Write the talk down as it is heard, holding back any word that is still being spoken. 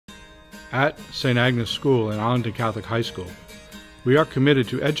At St. Agnes School and Arlington Catholic High School, we are committed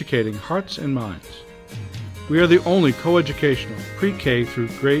to educating hearts and minds. We are the only coeducational pre-K through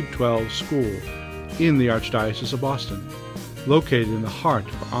grade 12 school in the Archdiocese of Boston, located in the heart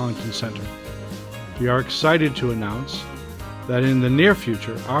of Arlington Center. We are excited to announce that in the near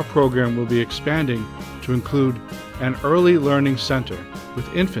future, our program will be expanding to include an early learning center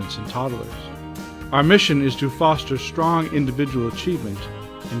with infants and toddlers. Our mission is to foster strong individual achievement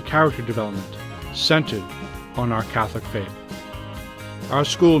and character development centered on our Catholic faith. Our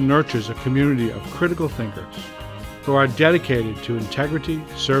school nurtures a community of critical thinkers who are dedicated to integrity,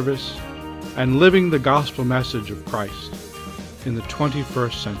 service, and living the gospel message of Christ in the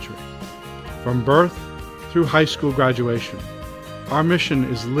 21st century. From birth through high school graduation, our mission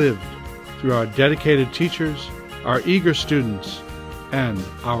is lived through our dedicated teachers, our eager students, and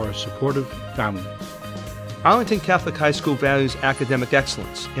our supportive families. Arlington Catholic High School values academic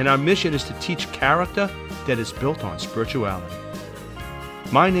excellence, and our mission is to teach character that is built on spirituality.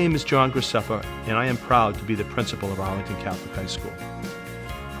 My name is John Graceffa, and I am proud to be the principal of Arlington Catholic High School.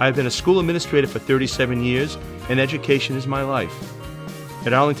 I have been a school administrator for 37 years, and education is my life.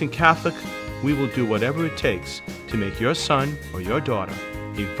 At Arlington Catholic, we will do whatever it takes to make your son or your daughter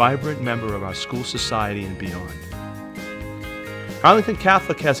a vibrant member of our school society and beyond. Arlington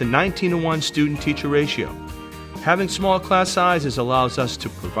Catholic has a 19-to-1 student-teacher ratio. Having small class sizes allows us to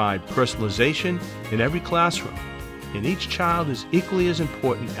provide personalization in every classroom, and each child is equally as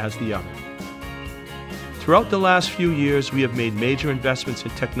important as the other. Throughout the last few years, we have made major investments in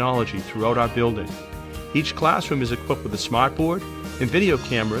technology throughout our building. Each classroom is equipped with a smartboard and video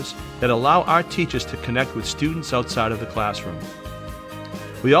cameras that allow our teachers to connect with students outside of the classroom.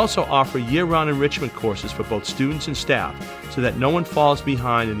 We also offer year-round enrichment courses for both students and staff so that no one falls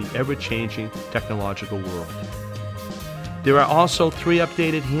behind in the ever-changing technological world. There are also 3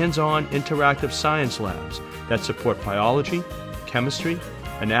 updated hands-on interactive science labs that support biology, chemistry,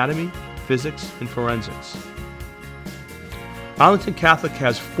 anatomy, physics, and forensics. Arlington Catholic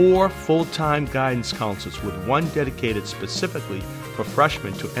has 4 full-time guidance counselors with 1 dedicated specifically for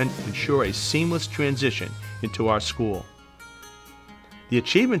freshmen to ensure a seamless transition into our school. The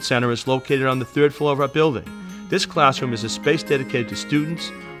Achievement Center is located on the 3rd floor of our building. This classroom is a space dedicated to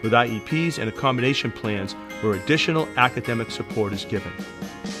students with IEPs and accommodation plans where additional academic support is given.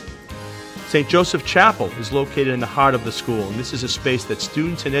 St. Joseph Chapel is located in the heart of the school, and this is a space that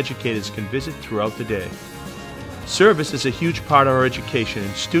students and educators can visit throughout the day. Service is a huge part of our education,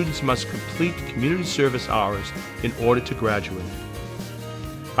 and students must complete community service hours in order to graduate.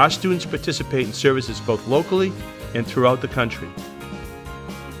 Our students participate in services both locally and throughout the country.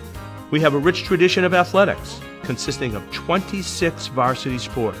 We have a rich tradition of athletics, consisting of 26 varsity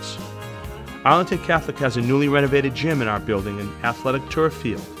sports. Arlington Catholic has a newly renovated gym in our building and athletic turf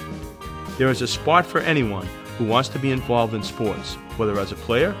field. There is a spot for anyone who wants to be involved in sports, whether as a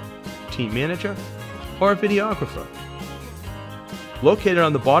player, team manager, or a videographer. Located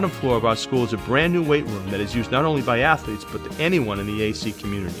on the bottom floor of our school is a brand new weight room that is used not only by athletes, but to anyone in the AC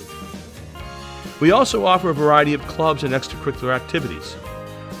community. We also offer a variety of clubs and extracurricular activities.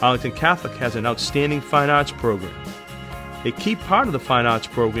 Arlington Catholic has an outstanding fine arts program. A key part of the fine arts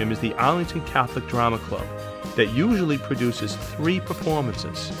program is the Arlington Catholic Drama Club that usually produces 3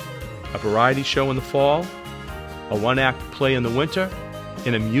 performances: a variety show in the fall, a 1-act play in the winter,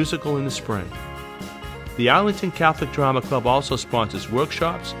 and a musical in the spring. The Arlington Catholic Drama Club also sponsors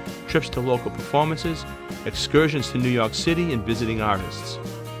workshops, trips to local performances, excursions to New York City, and visiting artists.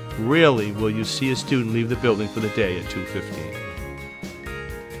 Rarely will you see a student leave the building for the day at 2:15.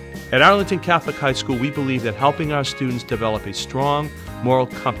 At Arlington Catholic High School, we believe that helping our students develop a strong moral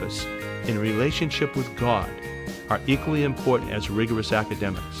compass in relationship with God are equally important as rigorous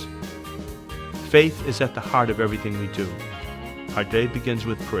academics. Faith is at the heart of everything we do. Our day begins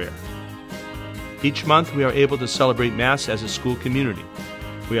with prayer. Each month, we are able to celebrate Mass as a school community.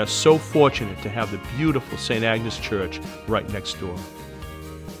 We are so fortunate to have the beautiful St. Agnes Church right next door.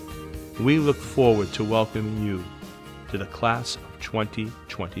 We look forward to welcoming you to the class of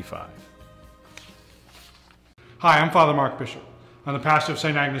 2025. Hi, I'm Father Mark Bishop. I'm the pastor of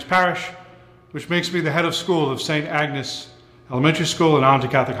St. Agnes Parish, which makes me the head of school of St. Agnes Elementary School and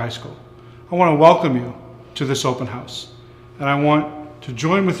Arlington Catholic High School. I want to welcome you to this open house, and I want to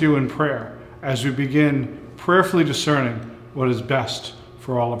join with you in prayer as we begin prayerfully discerning what is best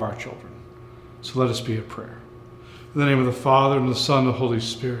for all of our children. So let us be at prayer. In the name of the Father, and the Son, and the Holy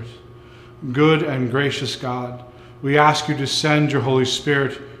Spirit. Good and gracious God, we ask you to send your Holy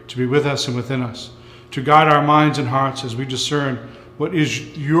Spirit to be with us and within us, to guide our minds and hearts as we discern what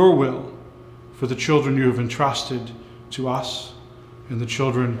is your will for the children you have entrusted to us and the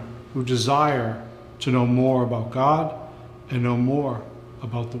children who desire to know more about God and know more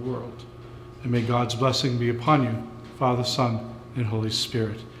about the world. And may God's blessing be upon you, Father, Son, and Holy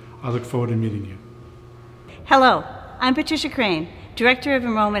Spirit. I look forward to meeting you. Hello, I'm Patricia Crane, Director of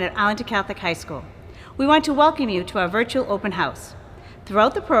Enrollment at Arlington Catholic High School. We want to welcome you to our virtual open house.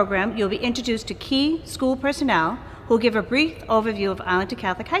 Throughout the program, you'll be introduced to key school personnel who will give a brief overview of Arlington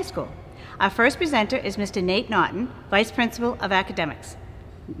Catholic High School. Our first presenter is Mr. Nate Naughton, Vice Principal of Academics.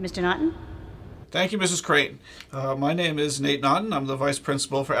 Mr. Naughton? Thank you, Mrs. Crane. My name is Nate Naughton. I'm the Vice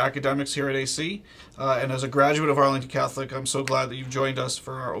Principal for Academics here at AC. And as a graduate of Arlington Catholic, I'm so glad that you've joined us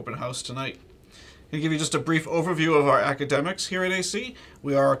for our open house tonight. I'm going to give you just a brief overview of our academics here at AC.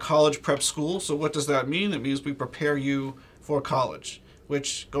 We are a college prep school, so what does that mean? It means we prepare you for college,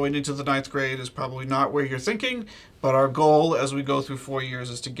 which going into the 9th grade is probably not where you're thinking, but our goal as we go through 4 years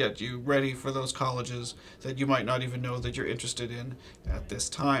is to get you ready for those colleges that you might not even know that you're interested in at this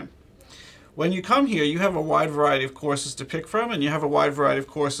time. When you come here, you have a wide variety of courses to pick from, and you have a wide variety of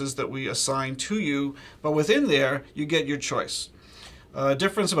courses that we assign to you, but within there, you get your choice. A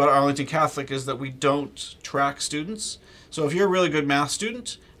difference about Arlington Catholic is that we don't track students. So if you're a really good math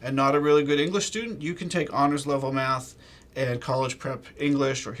student and not a really good English student, you can take honors level math and college prep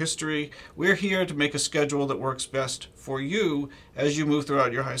English or history. We're here to make a schedule that works best for you as you move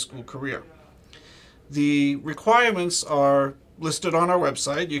throughout your high school career. The requirements are listed on our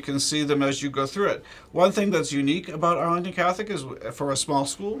website. You can see them as you go through it. One thing that's unique about Arlington Catholic is for a small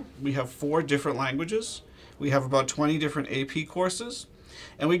school, we have 4 different languages. We have about 20 different AP courses,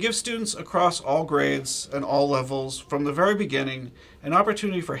 and we give students across all grades and all levels from the very beginning an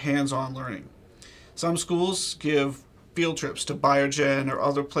opportunity for hands-on learning. Some schools give field trips to Biogen or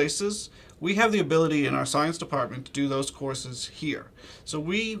other places. We have the ability in our science department to do those courses here. So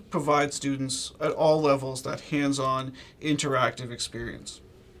we provide students at all levels that hands-on interactive experience.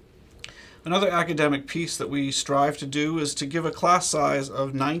 Another academic piece that we strive to do is to give a class size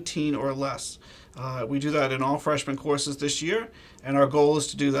of 19 or less. We do that in all freshman courses this year, and our goal is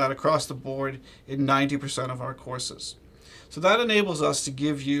to do that across the board in 90% of our courses. So that enables us to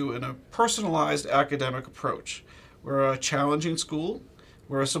give you a personalized academic approach. We're a challenging school,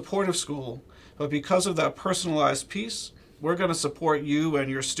 we're a supportive school, but because of that personalized piece, we're going to support you and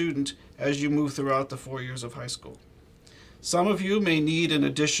your student as you move throughout the 4 years of high school. Some of you may need an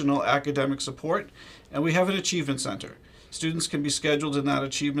additional academic support, and we have an achievement center. Students can be scheduled in that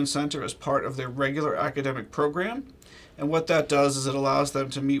achievement center as part of their regular academic program. And what that does is it allows them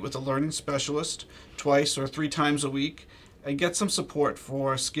to meet with a learning specialist twice or 3 times a week and get some support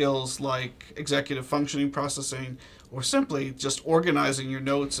for skills like executive functioning processing, or simply just organizing your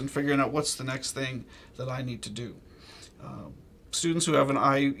notes and figuring out what's the next thing that I need to do. Students who have an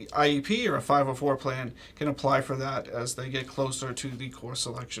IEP or a 504 plan can apply for that as they get closer to the course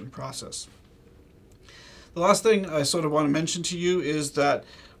selection process. The last thing I sort of want to mention to you is that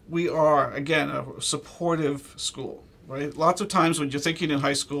we are, again, a supportive school, right? Lots of times when you're thinking in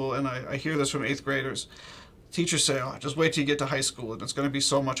high school, and I hear this from 8th graders, teachers say, oh, just wait till you get to high school and it's going to be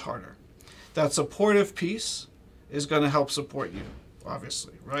so much harder. That supportive piece is going to help support you,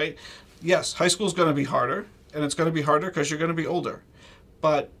 obviously, right? Yes, high school is going to be harder, and it's going to be harder because you're going to be older,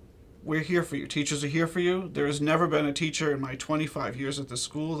 but we're here for you. Teachers are here for you. There has never been a teacher in my 25 years at this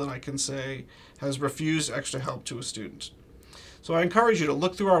school that I can say has refused extra help to a student. So I encourage you to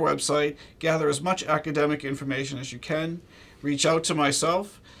look through our website, gather as much academic information as you can, reach out to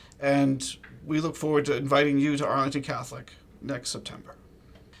myself, and we look forward to inviting you to Arlington Catholic next September.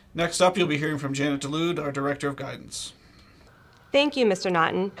 Next up, you'll be hearing from Janet DeLude, our Director of Guidance. Thank you, Mr.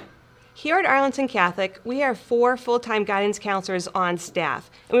 Naughton. Here at Arlington Catholic, we have 4 full-time guidance counselors on staff,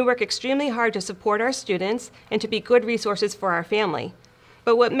 and we work extremely hard to support our students and to be good resources for our family.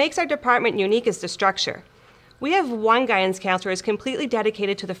 But what makes our department unique is the structure. We have 1 guidance counselor who is completely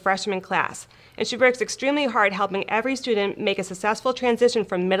dedicated to the freshman class, and she works extremely hard helping every student make a successful transition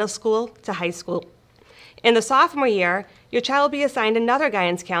from middle school to high school. In the sophomore year, your child will be assigned another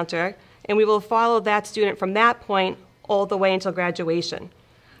guidance counselor, and we will follow that student from that point all the way until graduation.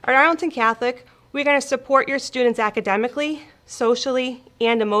 At Arlington Catholic, we're going to support your students academically, socially,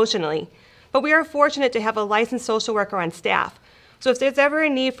 and emotionally, but we are fortunate to have a licensed social worker on staff. So if there's ever a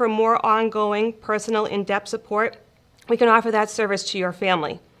need for more ongoing, personal, in-depth support, we can offer that service to your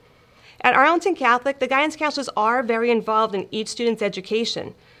family. At Arlington Catholic, the guidance counselors are very involved in each student's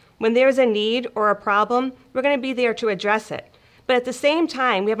education. When there's a need or a problem, we're going to be there to address it. But at the same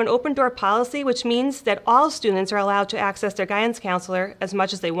time, we have an open door policy, which means that all students are allowed to access their guidance counselor as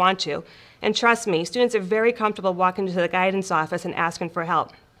much as they want to. And trust me, students are very comfortable walking into the guidance office and asking for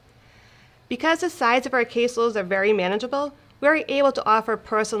help. Because the size of our caseloads are very manageable, we are able to offer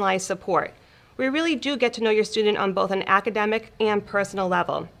personalized support. We really do get to know your student on both an academic and personal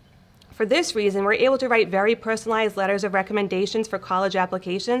level. For this reason, we're able to write very personalized letters of recommendations for college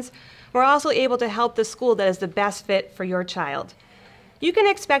applications. We're also able to help the school that is the best fit for your child. You can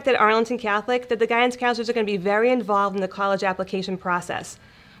expect at Arlington Catholic that the guidance counselors are going to be very involved in the college application process.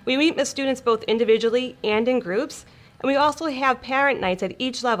 We meet with students both individually and in groups, and we also have parent nights at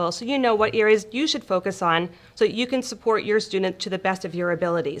each level so you know what areas you should focus on so that you can support your student to the best of your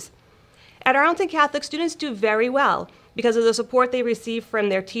abilities. At Arlington Catholic, students do very well because of the support they receive from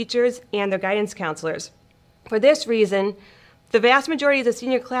their teachers and their guidance counselors. For this reason, the vast majority of the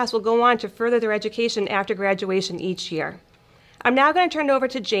senior class will go on to further their education after graduation each year. I'm now going to turn it over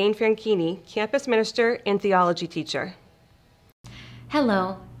to Jane Franchini, campus minister and theology teacher.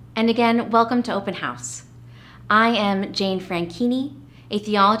 Hello, and again, welcome to Open House. I am Jane Franchini, a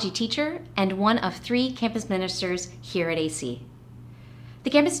theology teacher and one of 3 campus ministers here at AC. The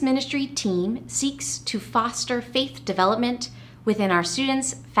campus ministry team seeks to foster faith development within our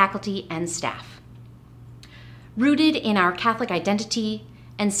students, faculty, and staff. Rooted in our Catholic identity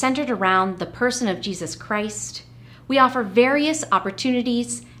and centered around the person of Jesus Christ, we offer various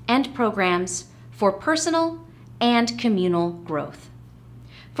opportunities and programs for personal and communal growth.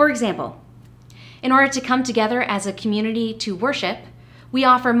 For example, in order to come together as a community to worship, we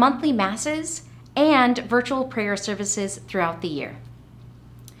offer monthly masses and virtual prayer services throughout the year.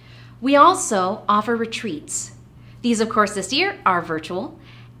 We also offer retreats. These, of course, this year are virtual,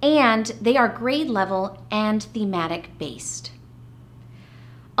 and they are grade level and thematic based.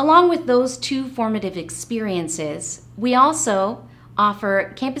 Along with those 2 formative experiences, we also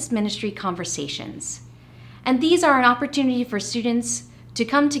offer campus ministry conversations. And these are an opportunity for students to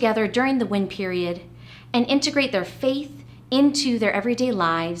come together during the WIN period and integrate their faith into their everyday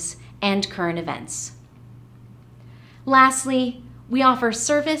lives and current events. Lastly, we offer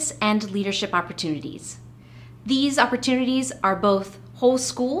service and leadership opportunities. These opportunities are both whole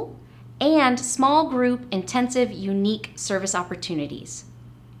school and small group intensive unique service opportunities.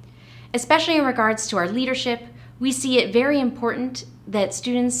 Especially in regards to our leadership, we see it very important that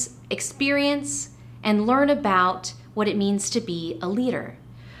students experience and learn about what it means to be a leader.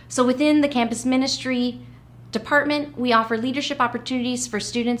 So within the campus ministry department, we offer leadership opportunities for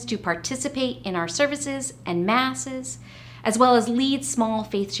students to participate in our services and masses, as well as lead small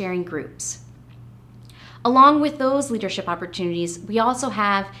faith-sharing groups. Along with those leadership opportunities, we also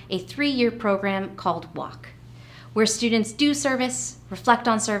have a 3-year program called WALK, where students do service, reflect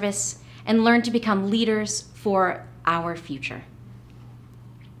on service, and learn to become leaders for our future.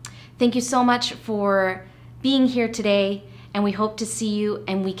 Thank you so much for being here today, and we hope to see you,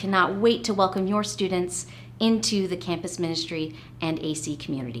 and we cannot wait to welcome your students into the campus ministry and AC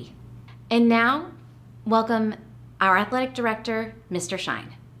community. And now, welcome our athletic director, Mr.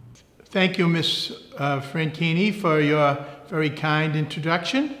 Shine. Thank you, Ms. Franchini, for your very kind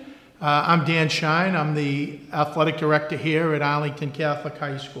introduction. I'm Dan Shine. I'm the athletic director here at Arlington Catholic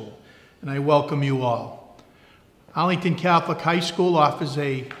High School, and I welcome you all. Arlington Catholic High School offers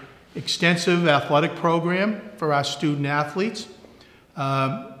an extensive athletic program for our student athletes,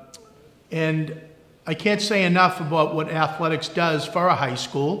 and I can't say enough about what athletics does for a high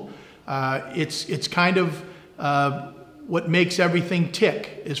school. It's kind of what makes everything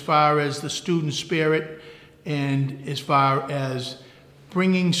tick as far as the student spirit and as far as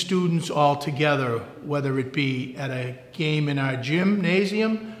bringing students all together, whether it be at a game in our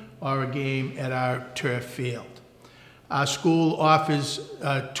gymnasium or a game at our turf field. Our school offers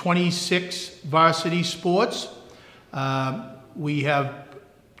 26 varsity sports. We have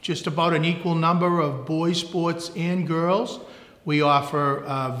just about an equal number of boys sports and girls. We offer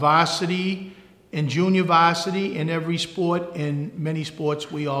varsity and junior varsity in every sport. In many sports,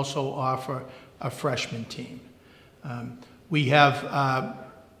 we also offer a freshman team. We have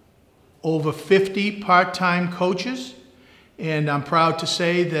over 50 part-time coaches, and I'm proud to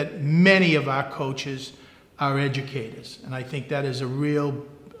say that many of our coaches are educators. And I think that is a real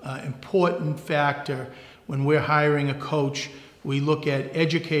important factor when we're hiring a coach. We look at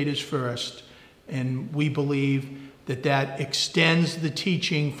educators first, and we believe that that extends the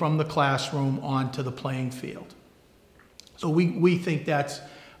teaching from the classroom onto the playing field. So we think that's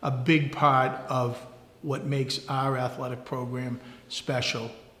a big part of what makes our athletic program special.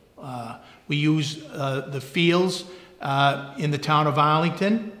 We use the fields in the town of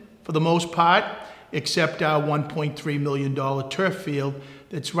Arlington for the most part, except our $1.3 million turf field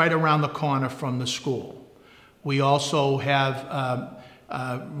that's right around the corner from the school. We also have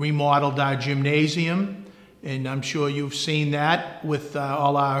remodeled our gymnasium, and I'm sure you've seen that with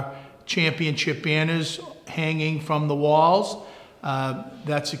all our championship banners hanging from the walls.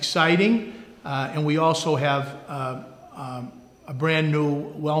 That's exciting. And we also have a brand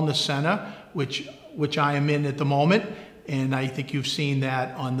new wellness center, which I am in at the moment. And I think you've seen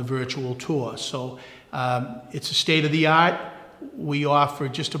that on the virtual tour. So it's a state of the art. We offer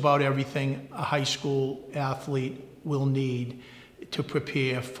just about everything a high school athlete will need to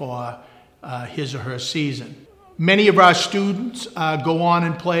prepare for his or her season. Many of our students go on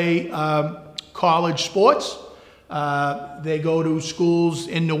and play college sports. They go to schools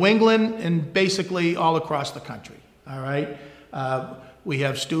in New England and basically all across the country, all right? We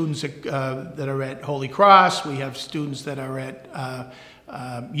have students that are at Holy Cross. We have students that are at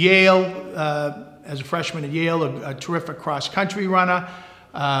Yale, as a freshman at Yale, a terrific cross-country runner.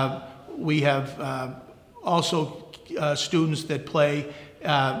 We have also students that play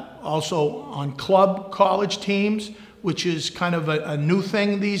also on club college teams, which is kind of a new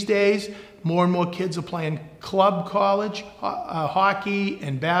thing these days. More and more kids are playing club college, hockey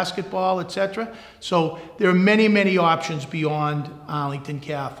and basketball, etc. So there are many, many options beyond Arlington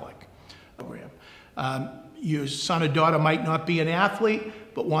Catholic program. Your son or daughter might not be an athlete,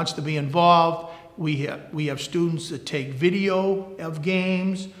 but wants to be involved. We have students that take video of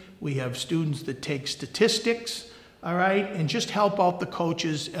games. We have students that take statistics, all right, and just help out the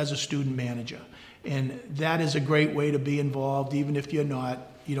coaches as a student manager. And that is a great way to be involved, even if you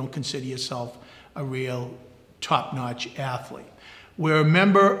don't consider yourself a real top-notch athlete. We're a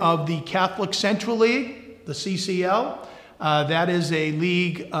member of the Catholic Central League, the CCL. That is a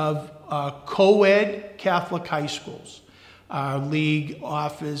league of co-ed Catholic high schools. Our league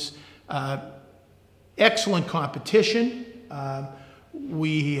offers excellent competition.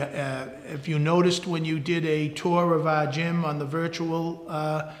 If you noticed when you did a tour of our gym on the virtual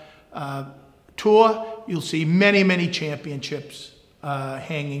tour, you'll see many, many championships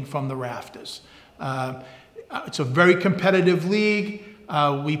hanging from the rafters. It's a very competitive league.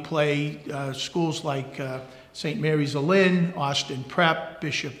 We play schools like St. Mary's of Lynn, Austin Prep,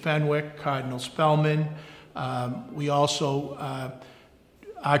 Bishop Fenwick, Cardinal Spellman. We also,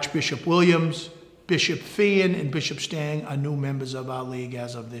 Archbishop Williams, Bishop Feehan, and Bishop Stang are new members of our league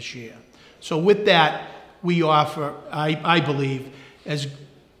as of this year. So with that, we offer, I believe, as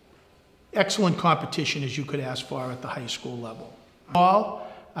excellent competition as you could ask for at the high school level.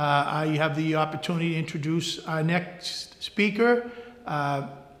 I have the opportunity to introduce our next speaker,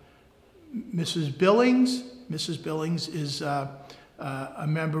 Mrs. Billings. Mrs. Billings is a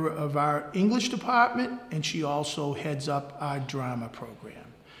member of our English department, and she also heads up our drama program.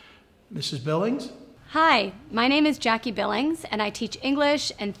 Mrs. Billings? Hi, my name is Jackie Billings, and I teach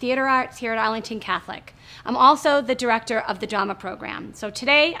English and theater arts here at Arlington Catholic. I'm also the director of the drama program. So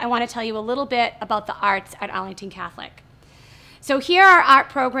today I want to tell you a little bit about the arts at Arlington Catholic. So here our art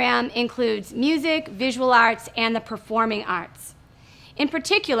program includes music, visual arts, and the performing arts. In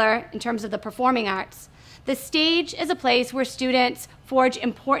particular, in terms of the performing arts, the stage is a place where students forge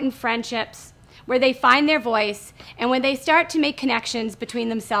important friendships, where they find their voice, and when they start to make connections between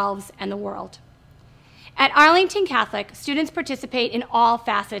themselves and the world. At Arlington Catholic, students participate in all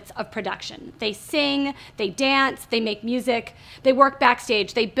facets of production. They sing, they dance, they make music, they work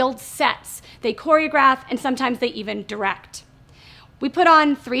backstage, they build sets, they choreograph, and sometimes they even direct. We put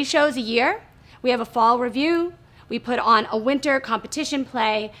on 3 shows a year. We have a fall review, we put on a winter competition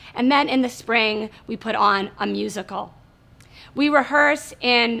play, and then in the spring, we put on a musical. We rehearse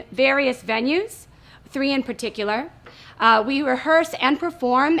in various venues, 3 in particular. We rehearse and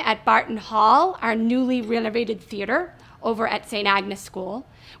perform at Barton Hall, our newly renovated theater over at St. Agnes School.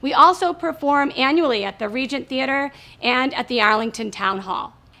 We also perform annually at the Regent Theater and at the Arlington Town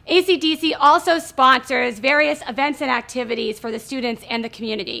Hall. ACDC also sponsors various events and activities for the students and the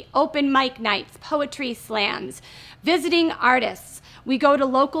community. Open mic nights, poetry slams, visiting artists. We go to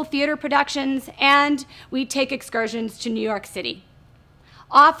local theater productions, and we take excursions to New York City.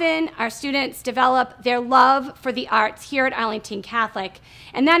 Often, our students develop their love for the arts here at Arlington Catholic,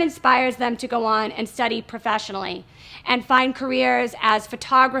 and that inspires them to go on and study professionally and find careers as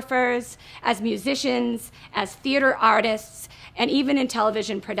photographers, as musicians, as theater artists, and even in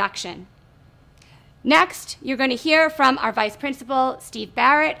television production. Next, you're going to hear from our Vice Principal, Steve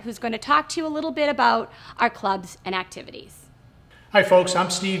Barrett, who's going to talk to you a little bit about our clubs and activities. Hi folks, I'm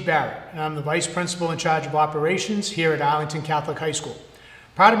Steve Barrett, and I'm the Vice Principal in charge of operations here at Arlington Catholic High School.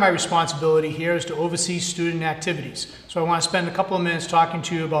 Part of my responsibility here is to oversee student activities, so I want to spend a couple of minutes talking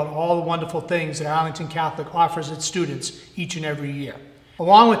to you about all the wonderful things that Arlington Catholic offers its students each and every year.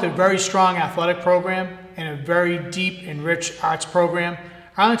 Along with a very strong athletic program and a very deep and rich arts program,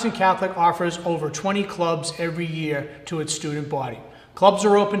 Arlington Catholic offers over 20 clubs every year to its student body. Clubs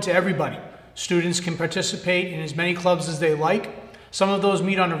are open to everybody, Students can participate in as many clubs as they like. Some of those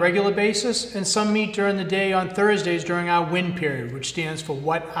meet on a regular basis, and some meet during the day on Thursdays during our WIN period, which stands for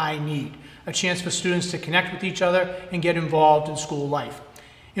What I Need, a chance for students to connect with each other and get involved in school life.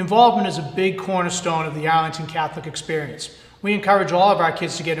 Involvement is a big cornerstone of the Arlington Catholic experience. We encourage all of our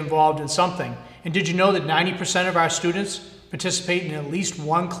kids to get involved in something. And did you know that 90% of our students participate in at least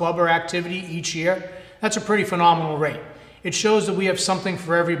one club or activity each year? That's a pretty phenomenal rate. It shows that we have something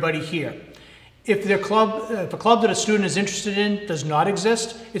for everybody here. If a club that a student is interested in does not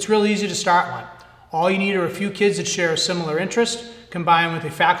exist, it's really easy to start one. All you need are a few kids that share a similar interest, combined with a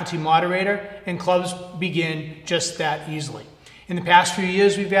faculty moderator, and clubs begin just that easily. In the past few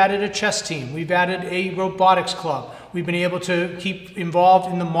years, we've added a chess team, we've added a robotics club, we've been able to keep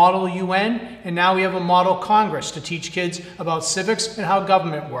involved in the Model UN, and now we have a Model Congress to teach kids about civics and how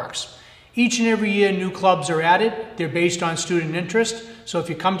government works. Each and every year, new clubs are added. They're based on student interest. So if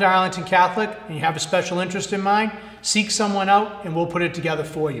you come to Arlington Catholic and you have a special interest in mind, seek someone out and we'll put it together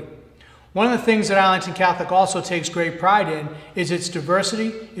for you. One of the things that Arlington Catholic also takes great pride in is its diversity,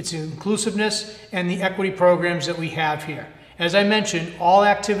 its inclusiveness, and the equity programs that we have here. As I mentioned, all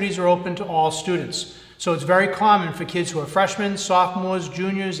activities are open to all students. So it's very common for kids who are freshmen, sophomores,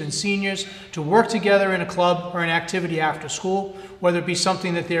 juniors, and seniors to work together in a club or an activity after school, whether it be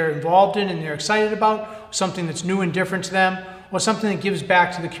something that they're involved in and they're excited about, something that's new and different to them, or something that gives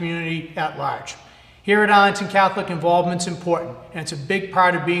back to the community at large. Here at Arlington Catholic, involvement's important, and it's a big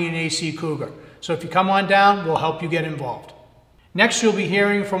part of being an AC Cougar. So if you come on down, we'll help you get involved. Next, you'll be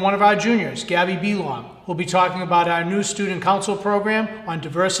hearing from one of our juniors, Gabby Belong, who'll be talking about our new student council program on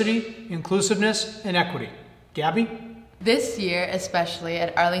diversity, inclusiveness, and equity. Gabby? This year, especially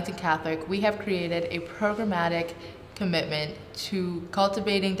at Arlington Catholic, we have created a programmatic commitment to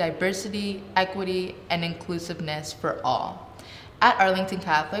cultivating diversity, equity, and inclusiveness for all. At Arlington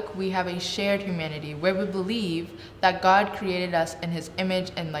Catholic, we have a shared humanity where we believe that God created us in His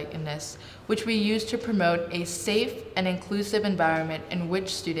image and likeness, which we use to promote a safe and inclusive environment in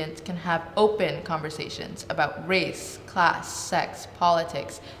which students can have open conversations about race, class, sex,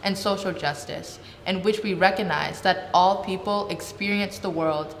 politics, and social justice, in which we recognize that all people experience the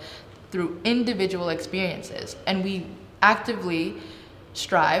world through individual experiences, and we actively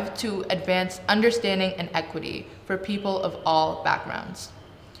strive to advance understanding and equity for people of all backgrounds.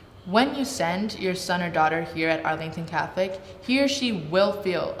 When you send your son or daughter here at Arlington Catholic, he or she will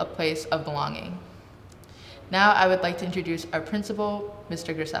feel a place of belonging. Now I would like to introduce our principal,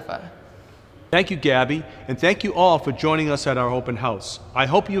 Mr. Graceffa. Thank you, Gabby, and thank you all for joining us at our open house. I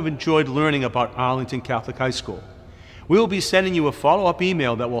hope you've enjoyed learning about Arlington Catholic High School. We will be sending you a follow-up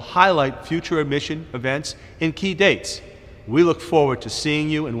email that will highlight future admission events and key dates. We look forward to seeing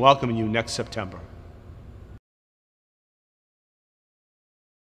you and welcoming you next September.